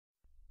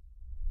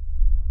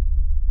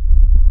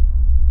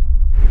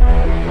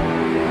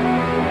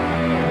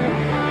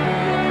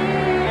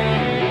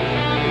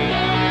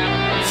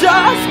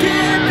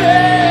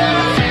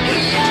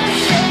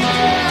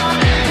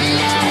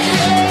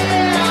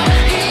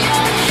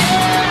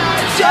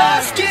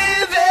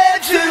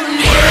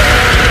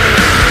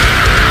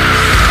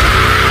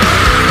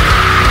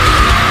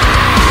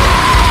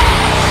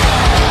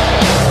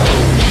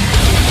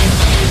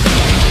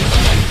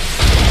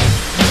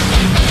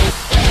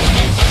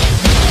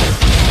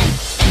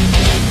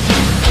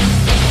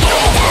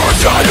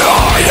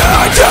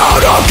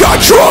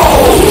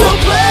control. So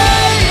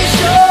place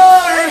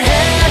your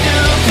hand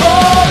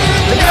upon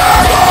the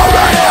Never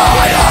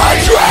and I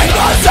drink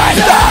the same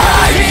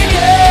thing.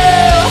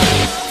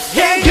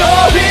 and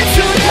going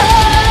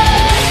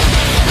tonight.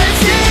 Let's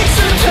take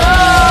some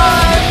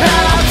time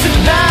out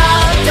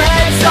tonight.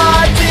 Let's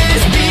start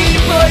this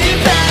before you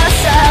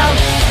pass out.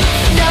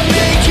 Now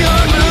make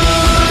your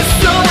moves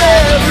so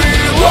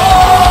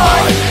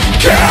everyone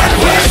Can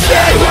wish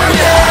they were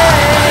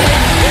dead.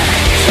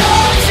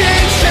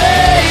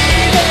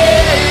 concentrated,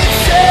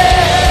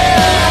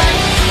 sad.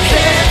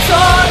 Hands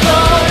on the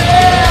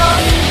rail,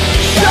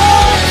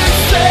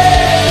 just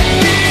let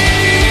me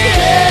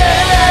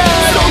in,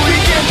 so we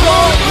can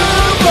both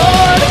move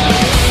on.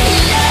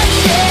 Yeah,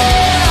 yeah,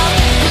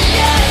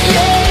 yeah,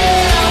 yeah,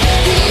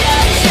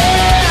 yeah,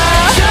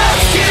 yeah.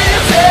 Just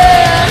give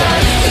in.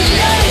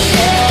 Yeah,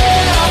 yeah,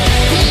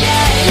 yeah,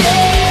 yeah,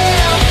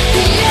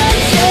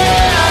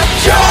 yeah.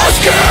 Just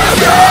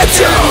give it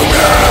to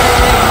me.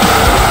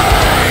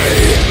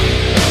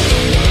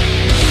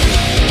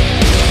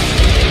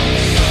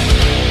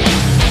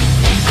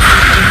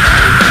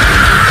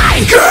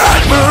 I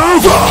can't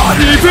move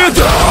on even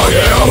though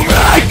you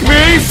make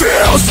me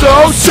feel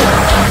so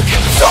sick.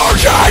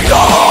 Searching the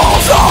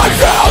halls, I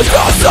found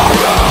just a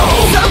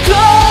room. So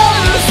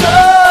close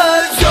the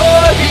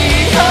door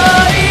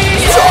behind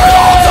you. Turn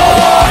off the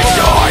lights,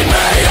 join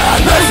me in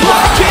this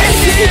What can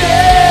life. you do?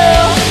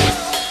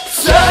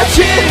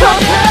 Searching for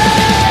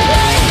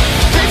pain.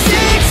 Let's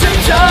take some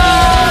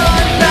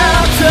time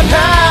out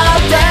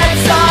tonight. Let's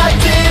start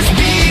this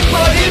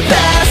before you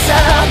pass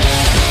out.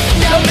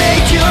 Now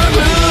make your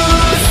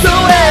move so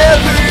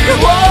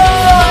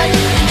everyone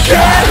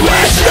Can't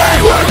wish they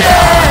were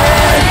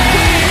dead.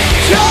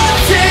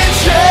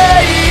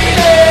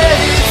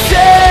 concentrated,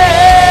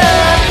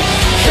 sad.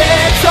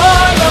 Hands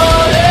on the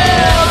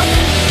rail,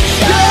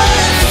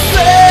 just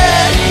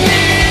let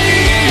me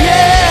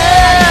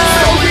in,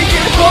 so we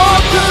can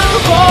both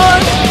move on.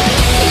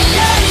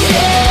 Yeah,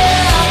 yeah,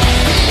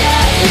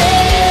 yeah,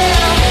 yeah,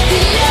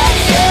 yeah,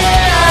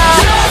 yeah.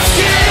 Just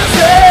give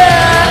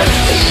in.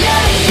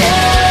 Yeah,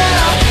 yeah,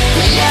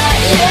 yeah,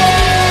 yeah,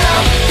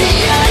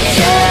 yeah,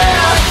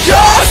 yeah.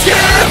 Just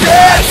give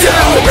it to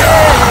me.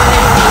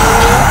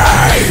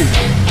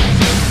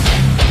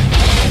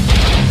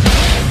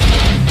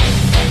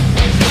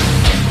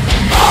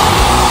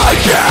 I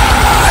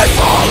can't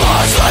fall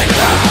asleep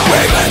now,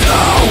 even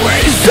though we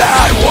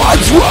said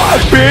what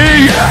would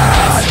be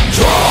it.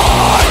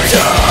 Try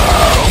to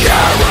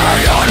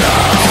carry on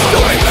now, so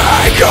we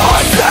make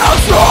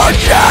ourselves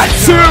forget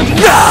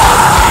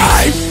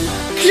tonight.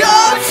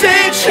 Concentrated.